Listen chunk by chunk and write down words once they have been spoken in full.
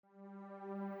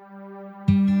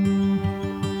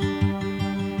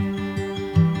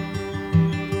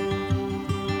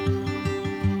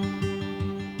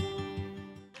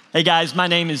Hey guys, my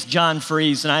name is John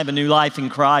Freeze, and I have a new life in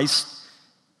Christ,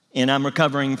 and I'm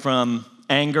recovering from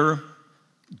anger,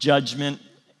 judgment,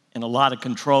 and a lot of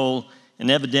control,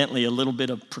 and evidently a little bit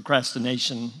of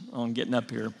procrastination on getting up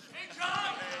here.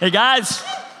 Hey guys!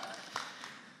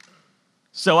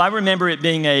 So I remember it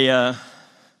being a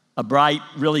bright,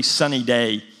 really sunny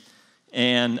day,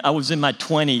 and I was in my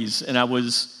 20s, and I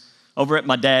was over at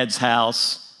my dad's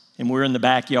house, and we were in the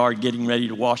backyard getting ready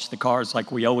to wash the cars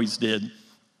like we always did.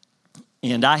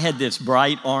 And I had this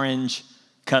bright orange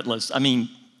Cutlass.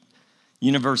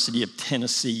 University of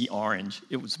Tennessee orange.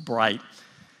 It was bright.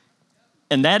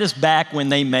 And that is back when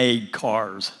they made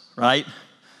cars, right?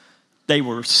 They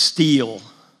were steel,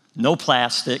 no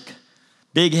plastic,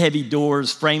 big heavy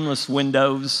doors, frameless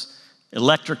windows,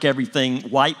 electric everything,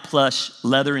 white plush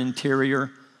leather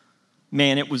interior.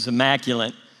 Man, it was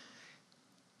immaculate.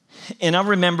 And I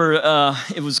remember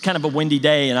it was kind of a windy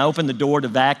day, and I opened the door to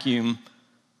vacuum,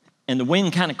 and the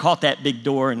wind kind of caught that big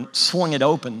door and swung it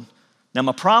open. Now,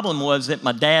 my problem was that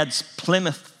my dad's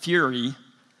Plymouth Fury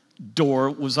door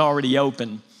was already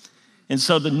open. And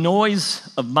so the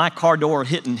noise of my car door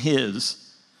hitting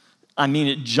his,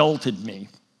 it jolted me,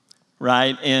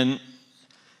 right? And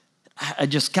I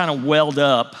just kind of welled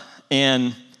up,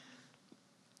 and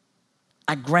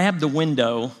I grabbed the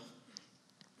window,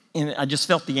 and I just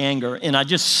felt the anger, and I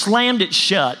just slammed it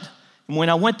shut. And when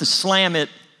I went to slam it,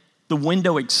 the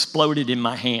window exploded in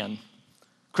my hand.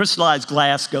 Crystallized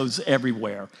glass goes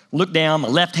everywhere. Look down, my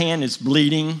left hand is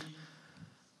bleeding.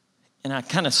 And I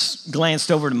kind of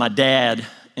glanced over to my dad,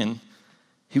 and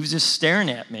he was just staring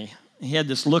at me. He had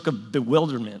this look of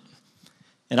bewilderment.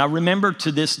 And I remember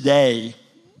to this day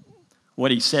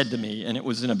what he said to me, and it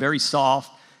was in a very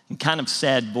soft and kind of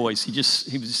sad voice. He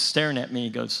was just staring at me. He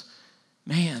goes,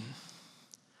 "Man,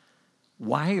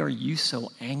 why are you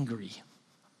so angry?"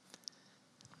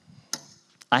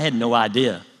 I had no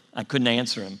idea. I couldn't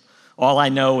answer him. All I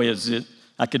know is that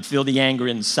I could feel the anger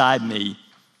inside me.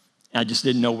 I just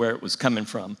didn't know where it was coming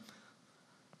from.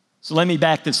 So let me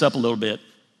back this up a little bit.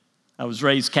 I was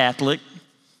raised Catholic.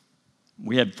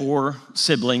 We had 4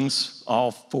 siblings,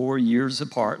 all 4 years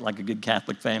apart, like a good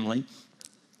Catholic family.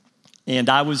 And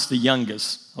I was the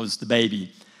youngest. I was the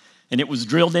baby. And it was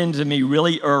drilled into me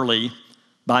really early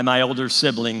by my older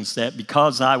siblings that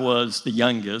because I was the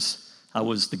youngest, I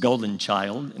was the golden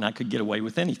child, and I could get away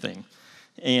with anything.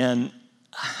 And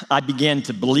I began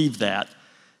to believe that.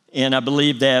 And I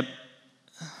believed that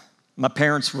my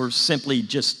parents were simply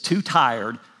just too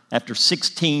tired after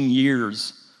 16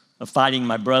 years of fighting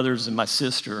my brothers and my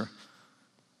sister.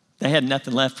 They had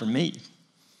nothing left for me.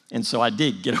 And so I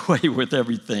did get away with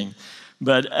everything.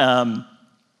 But I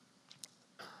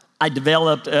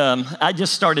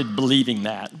just started believing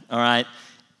that, all right?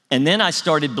 And then I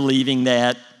started believing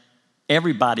that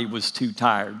everybody was too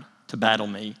tired to battle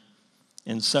me.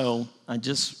 And so I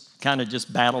just kind of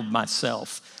battled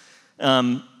myself.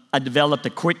 I developed a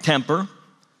quick temper.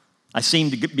 I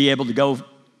seemed to be able to go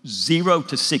 0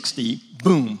 to 60,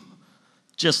 boom,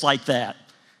 just like that.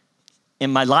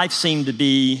 And my life seemed to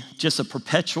be just a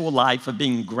perpetual life of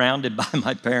being grounded by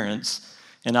my parents.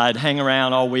 And I'd hang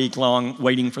around all week long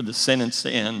waiting for the sentence to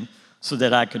end so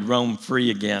that I could roam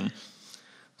free again.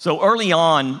 So early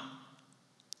on,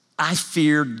 I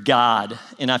feared God,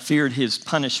 and I feared his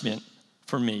punishment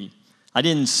for me. I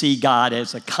didn't see God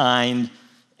as a kind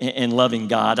and loving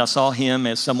God. I saw him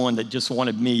as someone that just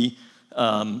wanted me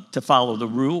to follow the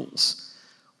rules.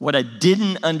 What I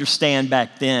didn't understand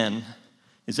back then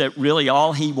is that really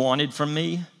all he wanted from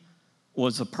me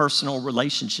was a personal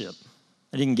relationship.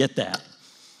 I didn't get that.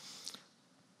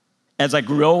 As I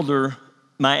grew older,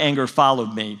 my anger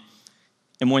followed me.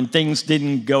 And when things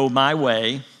didn't go my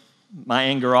way, my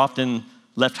anger often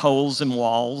left holes in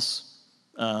walls.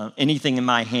 Anything in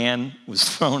my hand was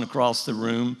thrown across the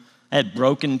room. I had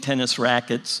broken tennis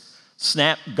rackets,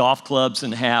 snapped golf clubs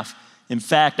in half. In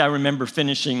fact, I remember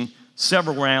finishing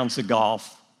several rounds of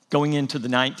golf, going into the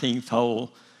 19th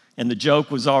hole, and the joke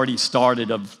was already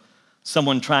started of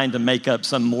someone trying to make up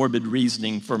some morbid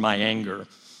reasoning for my anger.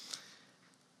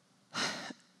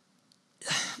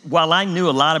 While I knew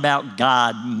a lot about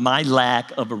God, my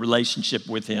lack of a relationship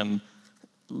with him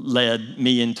led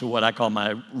me into what I call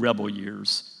my rebel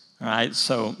years, all right?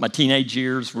 So my teenage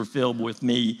years were filled with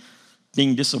me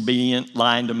being disobedient,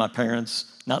 lying to my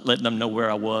parents, not letting them know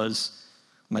where I was.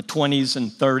 My 20s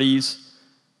and 30s,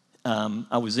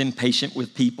 I was impatient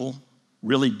with people,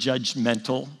 really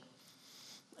judgmental,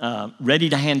 ready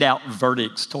to hand out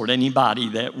verdicts toward anybody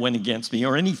that went against me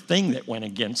or anything that went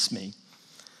against me.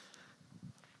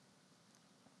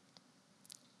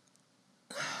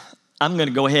 I'm going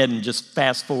to go ahead and just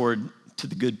fast forward to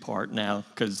the good part now,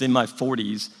 because in my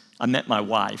 40s, I met my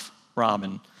wife,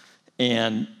 Robin,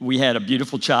 and we had a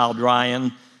beautiful child,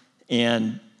 Ryan,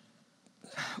 and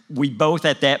we both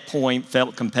at that point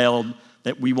felt compelled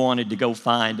that we wanted to go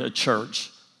find a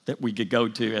church that we could go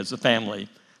to as a family.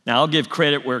 Now, I'll give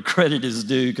credit where credit is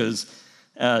due, because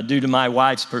due to my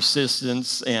wife's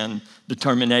persistence and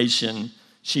determination,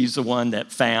 she's the one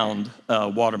that found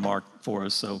Watermark for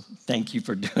us, so thank you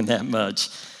for doing that much.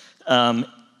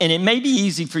 And it may be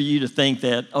easy for you to think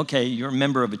that, okay, you're a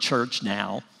member of a church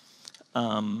now,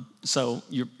 so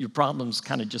your problems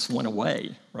kind of just went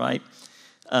away, right?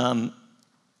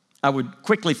 I would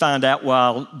quickly find out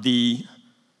while the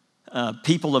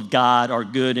people of God are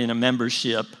good in a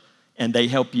membership and they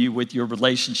help you with your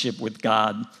relationship with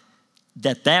God,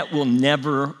 that will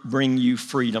never bring you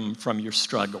freedom from your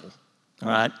struggle, all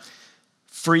right?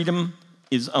 Freedom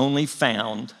is only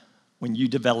found when you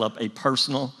develop a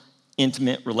personal,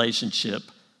 intimate relationship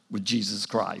with Jesus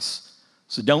Christ.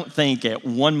 So don't think at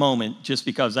one moment, just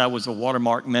because I was a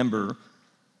Watermark member,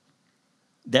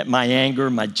 that my anger,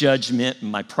 my judgment,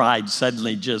 and my pride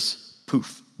suddenly just,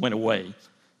 poof, went away.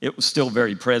 It was still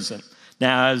very present.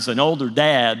 Now, as an older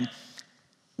dad,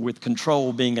 with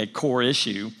control being a core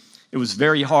issue, it was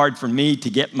very hard for me to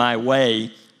get my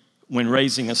way when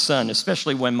raising a son,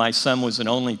 especially when my son was an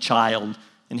only child,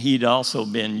 and he'd also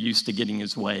been used to getting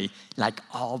his way, like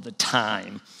all the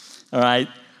time, all right?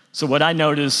 So what I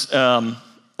noticed,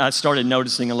 I started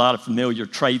noticing a lot of familiar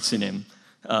traits in him.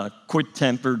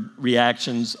 Quick-tempered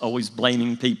reactions, always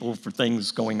blaming people for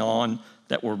things going on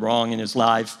that were wrong in his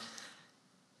life.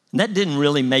 And that didn't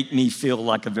really make me feel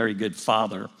like a very good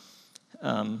father.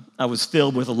 I was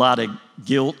filled with a lot of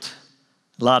guilt,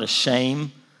 a lot of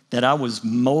shame, that I was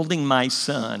molding my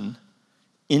son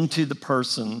into the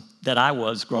person that I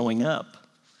was growing up.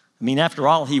 I mean, after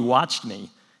all, he watched me.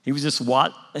 He was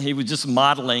just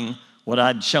modeling what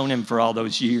I'd shown him for all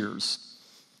those years.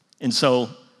 And so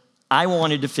I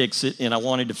wanted to fix it, and I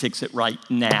wanted to fix it right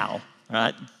now,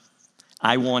 right?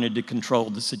 I wanted to control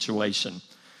the situation.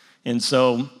 And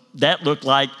so that looked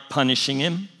like punishing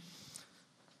him,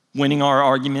 winning our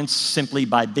arguments simply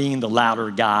by being the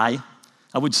louder guy.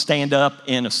 I would stand up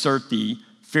and assert the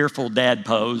fearful dad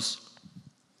pose.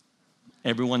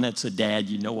 Everyone that's a dad,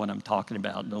 you know what I'm talking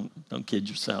about. Don't kid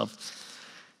yourself.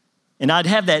 And I'd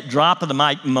have that drop of the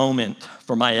mic moment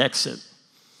for my exit.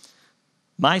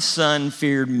 My son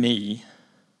feared me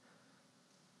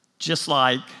just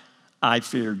like I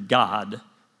feared God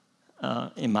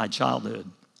in my childhood.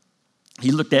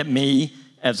 He looked at me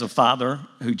as a father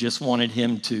who just wanted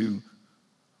him to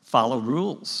follow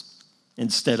rules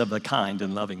instead of a kind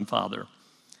and loving father.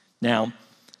 Now,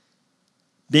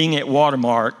 being at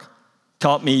Watermark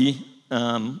taught me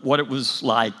what it was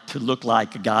like to look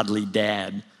like a godly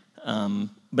dad,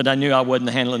 but I knew I wasn't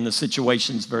handling the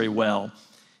situations very well.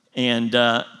 And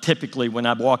typically when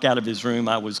I'd walk out of his room,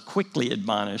 I was quickly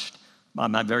admonished by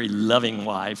my very loving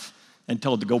wife and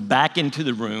told to go back into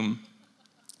the room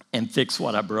and fix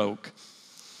what I broke.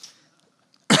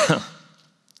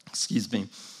 Excuse me.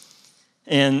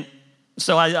 And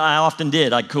so I often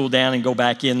did. I'd cool down and go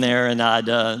back in there, and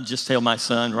I'd just tell my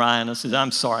son, Ryan, I said,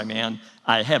 I'm sorry, man.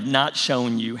 I have not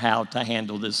shown you how to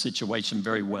handle this situation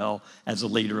very well as a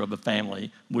leader of a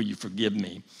family. Will you forgive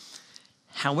me?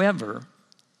 However,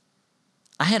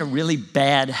 I had a really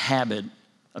bad habit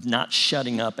of not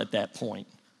shutting up at that point.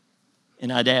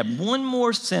 And I'd add one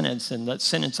more sentence, and that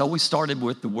sentence always started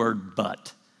with the word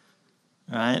but.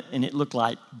 All right? And it looked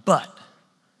like, but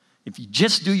if you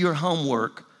just do your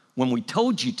homework when we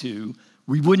told you to,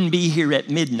 we wouldn't be here at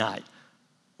midnight.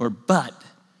 Or but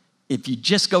if you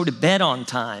just go to bed on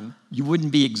time, you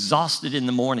wouldn't be exhausted in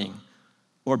the morning.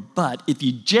 Or but if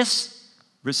you just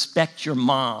respect your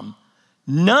mom,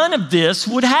 none of this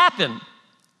would happen.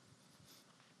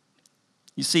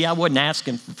 You see, I wasn't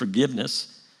asking for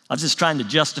forgiveness. I was just trying to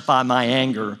justify my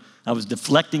anger. I was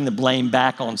deflecting the blame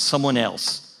back on someone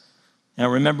else. And I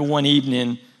remember one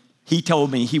evening, he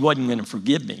told me he wasn't going to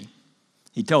forgive me.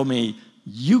 He told me,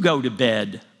 you go to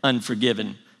bed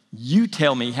unforgiven. You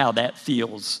tell me how that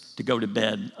feels to go to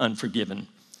bed unforgiven.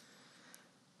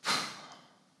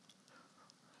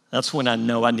 That's when I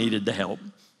know I needed the help.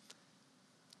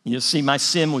 You see, my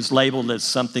sin was labeled as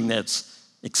something that's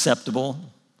acceptable.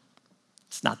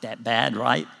 It's not that bad,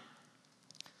 right?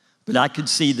 But I could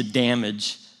see the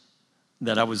damage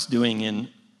that I was doing in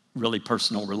really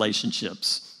personal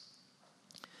relationships.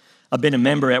 I've been a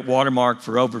member at Watermark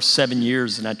for over 7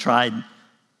 years, and I tried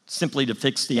simply to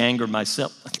fix the anger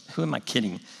myself. Who am I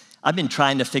kidding? I've been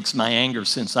trying to fix my anger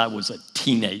since I was a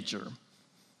teenager.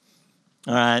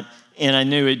 All right? And I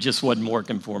knew it just wasn't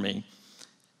working for me.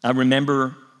 I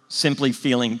remember simply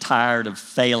feeling tired of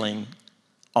failing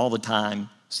all the time,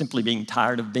 simply being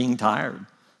tired of being tired.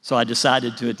 So I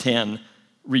decided to attend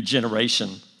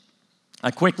regeneration.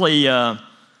 I quickly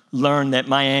learned that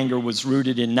my anger was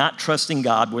rooted in not trusting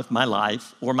God with my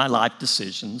life or my life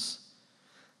decisions.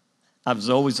 I was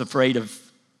always afraid of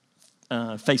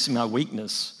facing my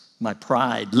weakness, my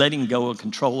pride, letting go of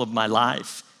control of my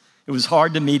life. It was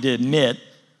hard to me to admit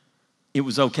it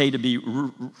was okay to be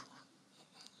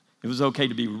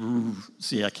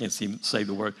see, I can't say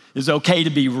the word. It's okay to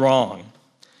be wrong.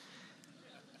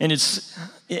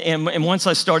 And once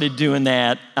I started doing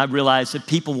that, I realized that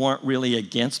people weren't really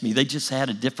against me. They just had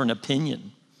a different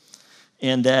opinion.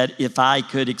 And that if I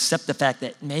could accept the fact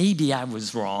that maybe I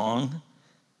was wrong,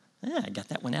 I got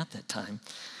that one out that time,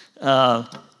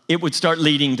 it would start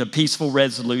leading to peaceful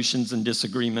resolutions and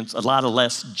disagreements, a lot of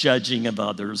less judging of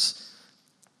others.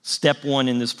 Step one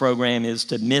in this program is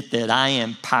to admit that I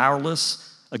am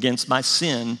powerless against my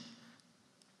sin,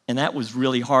 and that was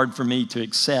really hard for me to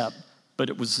accept, but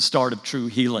it was the start of true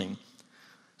healing.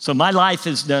 So my life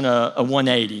has done a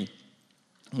 180.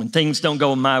 When things don't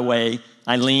go my way,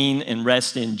 I lean and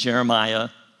rest in Jeremiah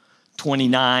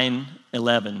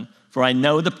 29:11. For I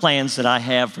know the plans that I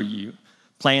have for you,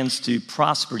 plans to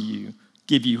prosper you,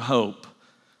 give you hope,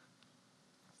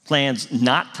 plans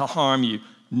not to harm you,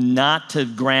 not to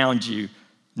ground you,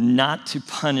 not to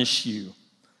punish you,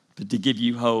 but to give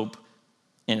you hope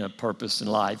and a purpose in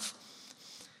life.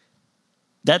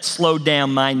 That slowed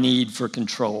down my need for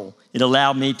control. It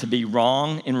allowed me to be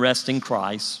wrong and rest in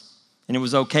Christ, and it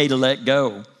was okay to let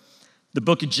go. The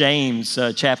book of James,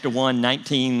 chapter 1,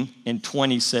 19 and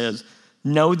 20 says,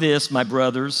 "Know this, my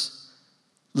brothers,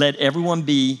 let everyone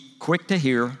be quick to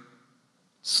hear,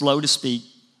 slow to speak,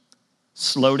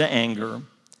 slow to anger,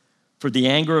 for the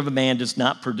anger of a man does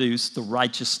not produce the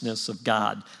righteousness of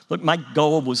God." Look, my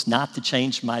goal was not to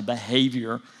change my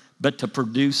behavior, but to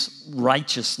produce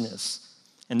righteousness.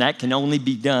 And that can only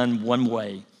be done one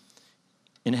way,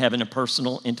 in having a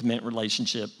personal, intimate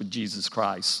relationship with Jesus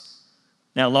Christ.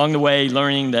 Now, along the way,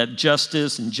 learning that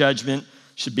justice and judgment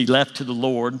should be left to the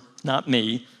Lord, not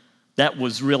me, that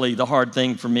was really the hard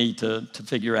thing for me to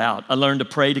figure out. I learned to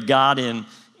pray to God to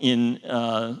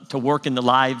work in the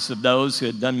lives of those who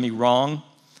had done me wrong,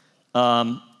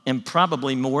 and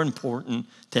probably more important,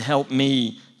 to help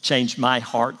me change my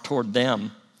heart toward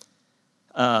them.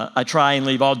 I try and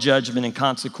leave all judgment and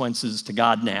consequences to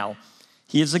God now.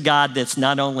 He is a God that's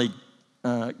not only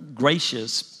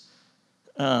gracious,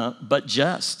 but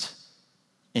just,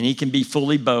 and he can be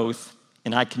fully both,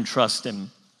 and I can trust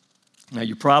him. Now,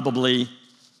 you're probably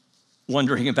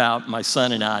wondering about my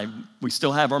son and I. We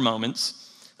still have our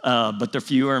moments, but they're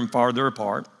fewer and farther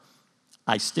apart.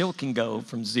 I still can go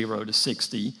from 0 to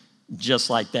 60 just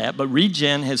like that. But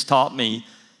Regen has taught me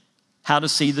how to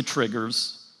see the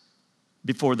triggers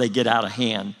before they get out of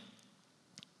hand.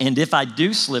 And if I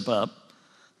do slip up,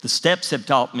 the steps have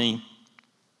taught me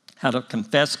how to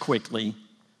confess quickly,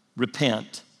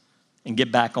 repent, and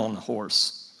get back on the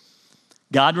horse.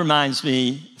 God reminds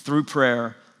me through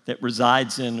prayer that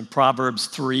resides in Proverbs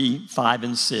 3, 5,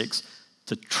 and 6,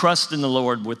 to trust in the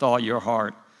Lord with all your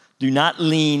heart. Do not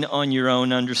lean on your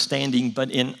own understanding, but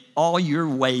in all your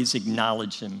ways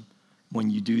acknowledge him. When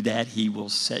you do that, he will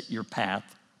set your path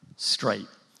straight.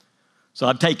 So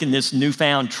I've taken this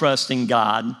newfound trust in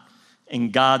God,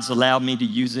 and God's allowed me to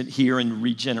use it here in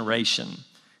regeneration.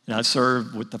 And I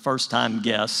serve with the first-time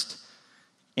guest.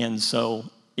 And so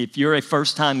if you're a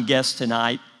first-time guest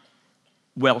tonight,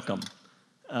 welcome.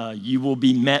 You will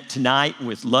be met tonight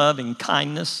with love and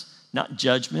kindness, not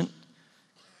judgment.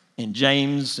 And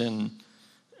James and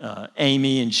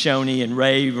Amy and Shoni and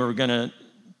Ray are going to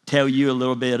tell you a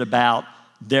little bit about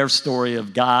their story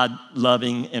of God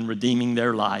loving and redeeming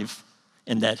their life,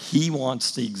 and that he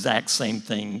wants the exact same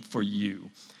thing for you.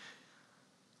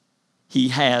 He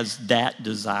has that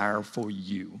desire for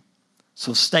you.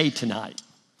 So stay tonight.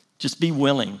 Just be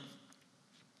willing.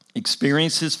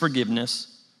 Experience his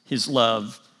forgiveness, his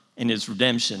love, and his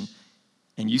redemption.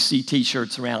 And you see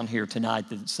t-shirts around here tonight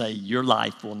that say, your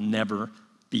life will never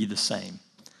be the same.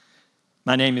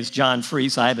 My name is John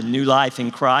Freese. I have a new life in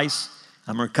Christ.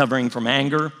 I'm recovering from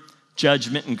anger,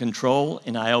 judgment, and control,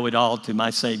 and I owe it all to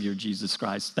my Savior, Jesus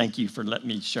Christ. Thank you for letting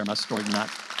me share my story tonight.